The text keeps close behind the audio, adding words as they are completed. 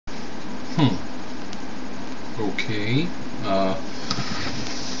Okay.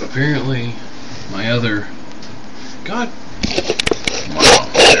 Apparently, my other... God! Wow,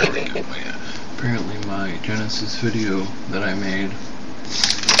 there we go, yeah. Apparently my Genesis video that I made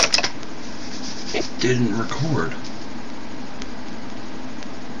didn't record.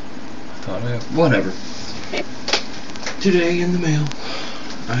 I thought whatever. Today in the mail,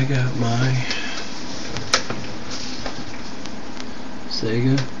 I got my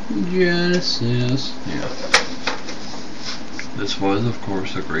Sega Genesis. Yeah. This was, of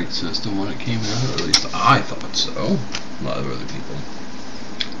course, a great system when it came out, or at least I thought so. A lot of other people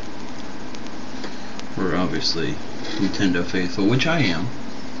were obviously Nintendo faithful, which I am.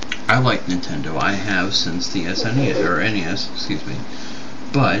 I like Nintendo. I have since the SNES, or NES, excuse me.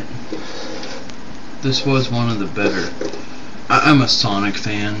 But this was one of the better. I'm a Sonic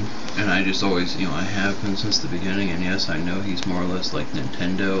fan, and I just always, I have been since the beginning. And yes, I know he's more or less like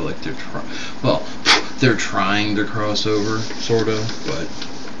Nintendo. Like they're trying to cross over, sort of, but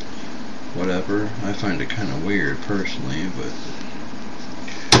whatever. I find it kind of weird personally, but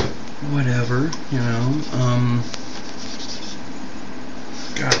whatever,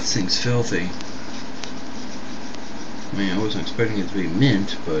 God, this thing's filthy. I mean, I wasn't expecting it to be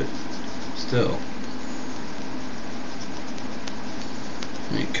mint, but still.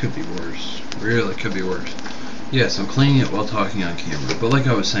 I mean, it could be worse. Really could be worse. Yes, I'm cleaning it while talking on camera, but like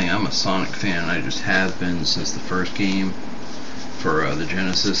I was saying, I'm a Sonic fan. I just have been since the first game for the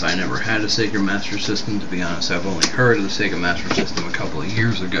Genesis. I never had a Sega Master System, to be honest. I've only heard of the Sega Master System a couple of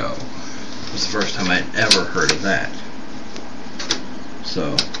years ago. It was the first time I'd ever heard of that.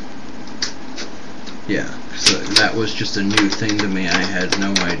 So, yeah, so that was just a new thing to me. I had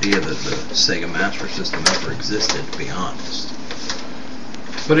no idea that the Sega Master System ever existed, to be honest.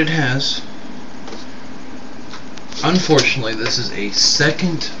 But it has. Unfortunately, this is a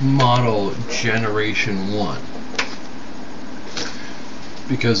second model Generation 1.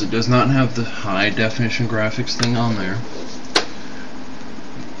 Because it does not have the high definition graphics thing on there.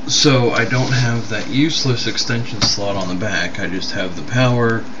 So I don't have that useless extension slot on the back. I just have the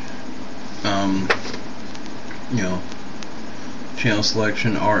power, channel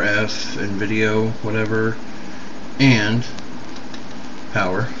selection, RF, and video, whatever, and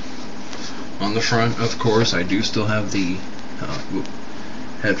power. On the front, of course, I do still have the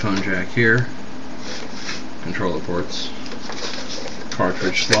headphone jack here, controller ports,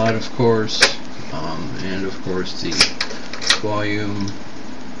 cartridge slot, of course, and of course the volume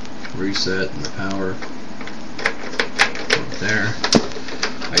reset and the power right there.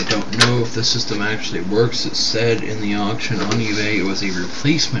 I don't know if the system actually works. It said in the auction on eBay it was a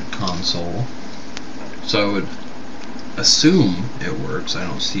replacement console, so I would assume it works. I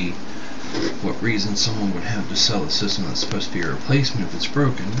don't see what reason someone would have to sell a system that's supposed to be a replacement if it's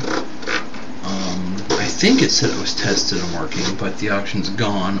broken. I think it said it was tested and working, but the auction's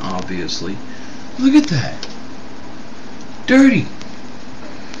gone, obviously. Look at that! Dirty!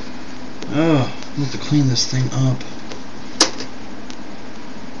 Oh, I have to clean this thing up.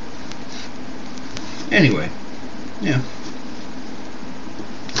 Anyway, yeah.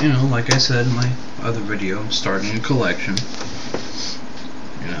 Like I said in my other video, I'm starting a collection.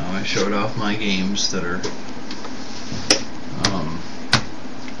 I showed off my games that are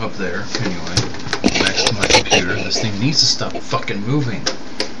up there. Anyway, next to my computer. This thing needs to stop fucking moving.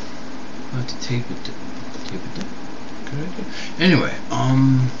 I have to tape it down. Good idea. Anyway,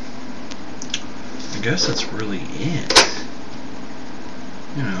 I guess that's really it.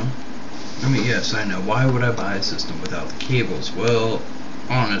 I mean, yes, I know. Why would I buy a system without the cables? Well,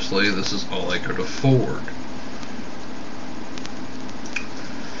 honestly, this is all I could afford.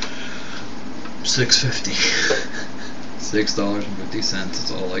 $6.50. $6.50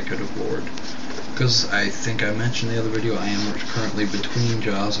 is all I could afford. Because I think I mentioned in the other video, I am currently between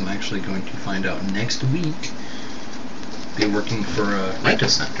jobs. I'm actually going to find out next week. Be working for a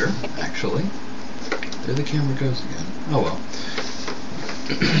rent-a-center, actually. There the camera goes again. Oh well.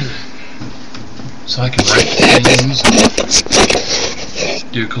 So I can write things,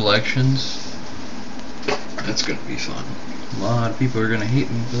 do collections. That's gonna be fun. A lot of people are gonna hate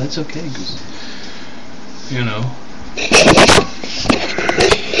me, but that's okay, because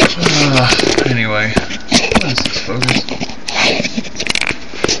anyway, what is this, focus?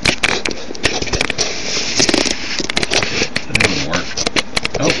 That didn't even work.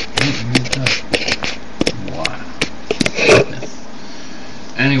 Oh, it does. Wow.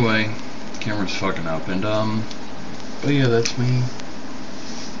 Anyway, camera's fucking up, and but yeah, that's me.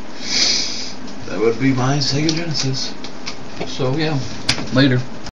 That would be my Sega Genesis. So yeah, later.